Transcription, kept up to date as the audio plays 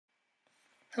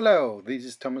Hello, this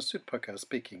is Thomas Südpacker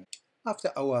speaking.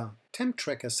 After our temp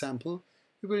tracker sample,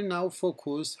 we will now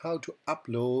focus how to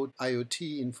upload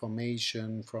IoT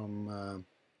information from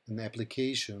an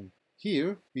application.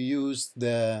 Here we use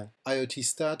the IoT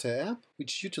Starter app,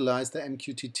 which utilizes the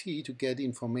MQTT to get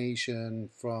information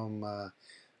from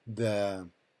the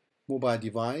mobile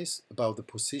device about the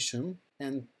position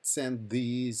and send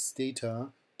these data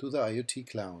to the IoT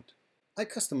cloud. I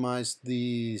customized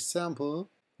the sample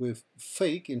with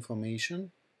fake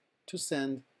information to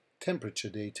send temperature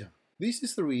data. This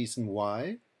is the reason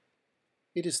why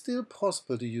it is still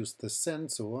possible to use the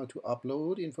sensor to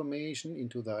upload information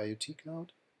into the IoT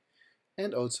cloud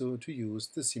and also to use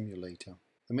the simulator.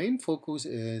 The main focus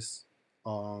is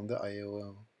on the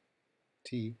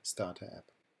IoT Starter app.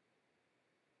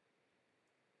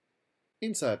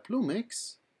 Inside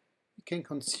Bluemix, we can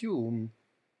consume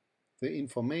the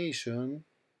information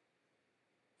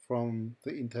from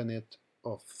the Internet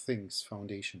of Things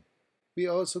Foundation. We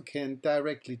also can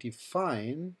directly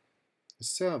define a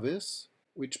service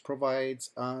which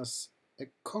provides us a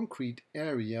concrete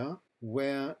area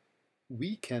where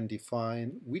we can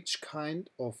define which kind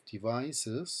of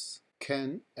devices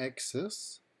can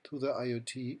access to the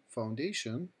IoT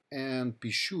Foundation and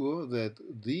be sure that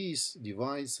these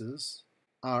devices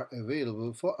are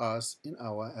available for us in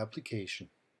our application.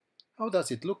 How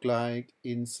does it look like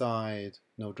inside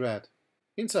Node-RED?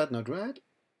 Inside Node-RED,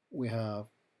 we have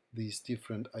these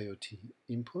different IoT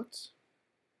inputs.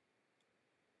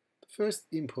 The first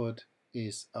input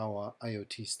is our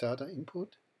IoT Starter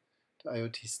input. The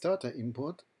IoT Starter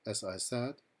input, as I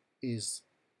said, is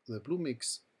the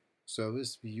Bluemix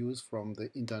service we use from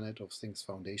the Internet of Things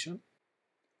Foundation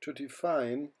to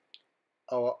define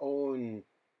our own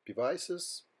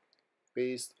devices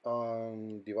based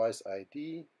on device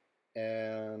ID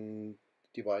and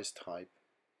device type.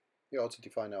 We also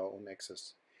define our own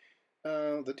access.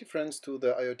 The difference to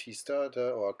the IoT Starter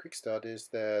or Quick Start is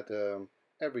that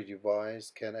every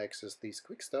device can access this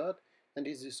Quick Start, and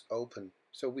this is open.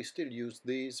 So we still use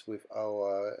these with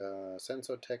our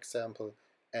sensor tag sample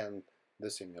and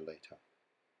the simulator.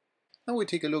 Now we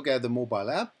take a look at the mobile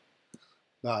app,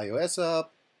 the iOS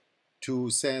app, to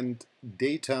send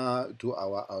data to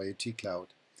our IoT cloud.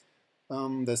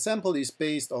 The sample is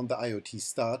based on the IoT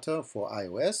Starter for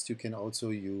iOS. You can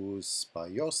also use by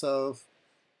yourself,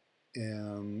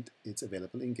 and it's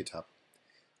available in GitHub.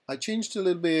 I changed a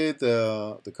little bit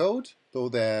the code so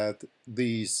that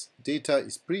this data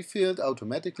is pre-filled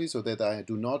automatically so that I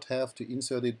do not have to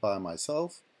insert it by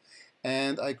myself.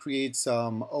 And I create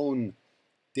some own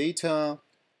data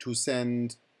to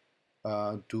send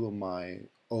to my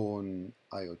own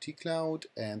IoT cloud,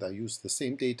 and I use the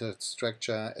same data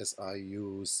structure as I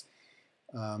use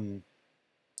in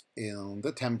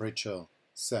the temperature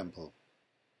sample,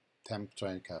 temp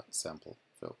tracker sample,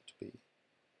 so to be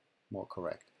more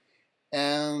correct.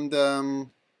 And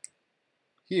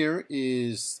here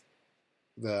is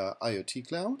the IoT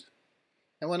cloud,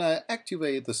 and when I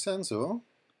activate the sensor,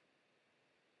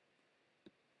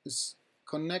 this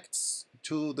connects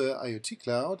to the IoT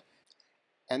cloud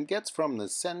and gets from the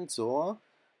sensor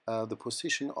the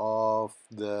position of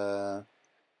the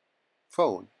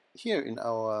phone. Here in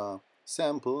our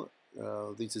sample,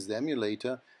 this is the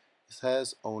emulator, it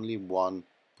has only one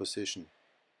position.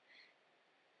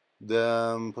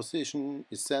 The position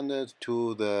is sent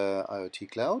to the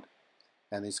IoT cloud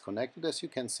and is connected, as you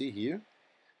can see here.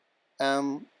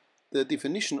 The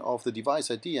definition of the device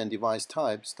ID and device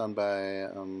type is done by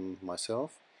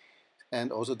myself,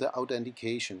 and also the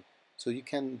authentication. So you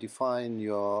can define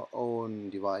your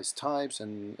own device types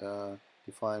and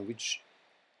define which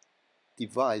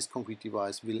device, concrete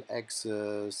device, will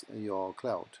access your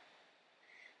cloud.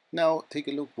 Now take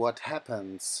a look what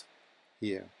happens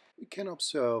here. We can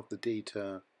observe the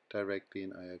data directly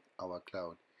in our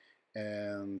cloud.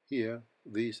 And here,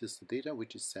 this is the data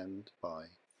which is sent by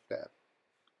the app.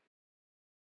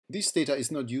 This data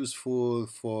is not useful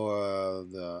for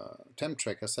the temp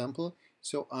tracker sample,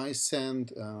 so I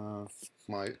send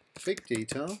my fake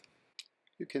data.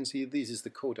 You can see this is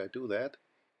the code I do that,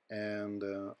 and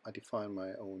I define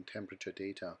my own temperature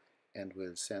data and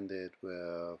will send it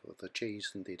with the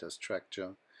JSON data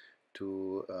structure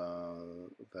to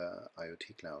the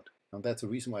IoT cloud. And that's the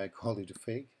reason why I call it a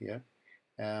fake here.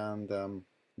 And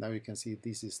now you can see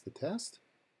this is the test,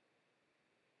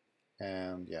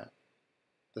 and yeah,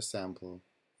 the sample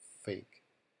fake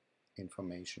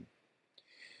information.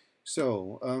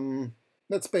 So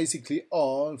that's basically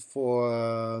all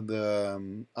for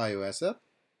the iOS app.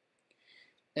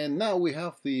 And now we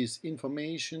have this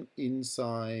information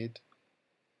inside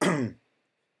our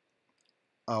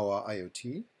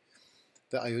IoT.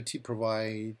 The IoT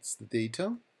provides the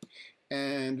data,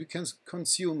 and we can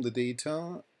consume the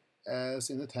data as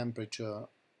in a temperature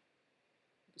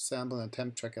sample and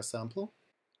temp tracker sample.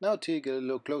 Now take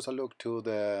a closer look to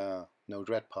the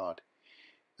Node-RED part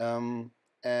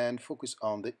and focus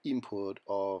on the input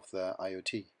of the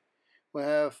IoT. We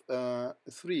have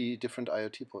three different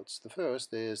IoT ports. The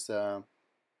first is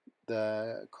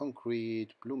the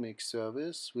concrete Bluemix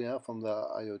service we have from the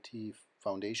IoT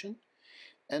Foundation,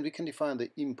 and we can define the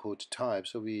input type,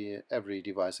 so every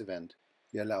device event.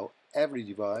 We allow every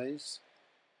device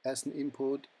as an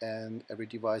input and every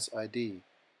device ID.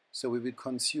 So we will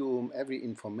consume every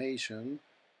information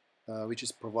which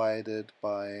is provided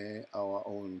by our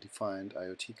own defined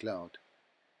IoT cloud,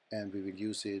 and we will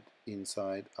use it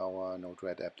inside our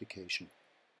Node-RED application.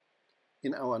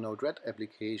 In our Node-RED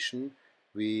application,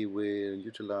 we will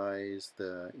utilize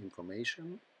the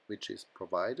information which is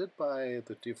provided by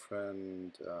the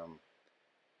different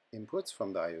inputs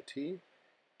from the IoT,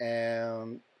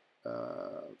 and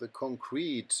the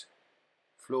concrete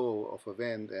flow of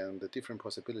event and the different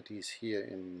possibilities here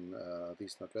in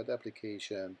this Node-RED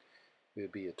application will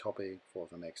be a topic for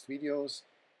the next videos.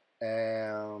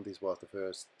 And this was the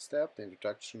first step, the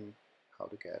introduction, how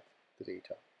to get the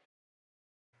data.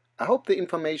 I hope the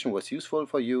information was useful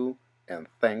for you, and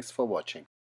thanks for watching.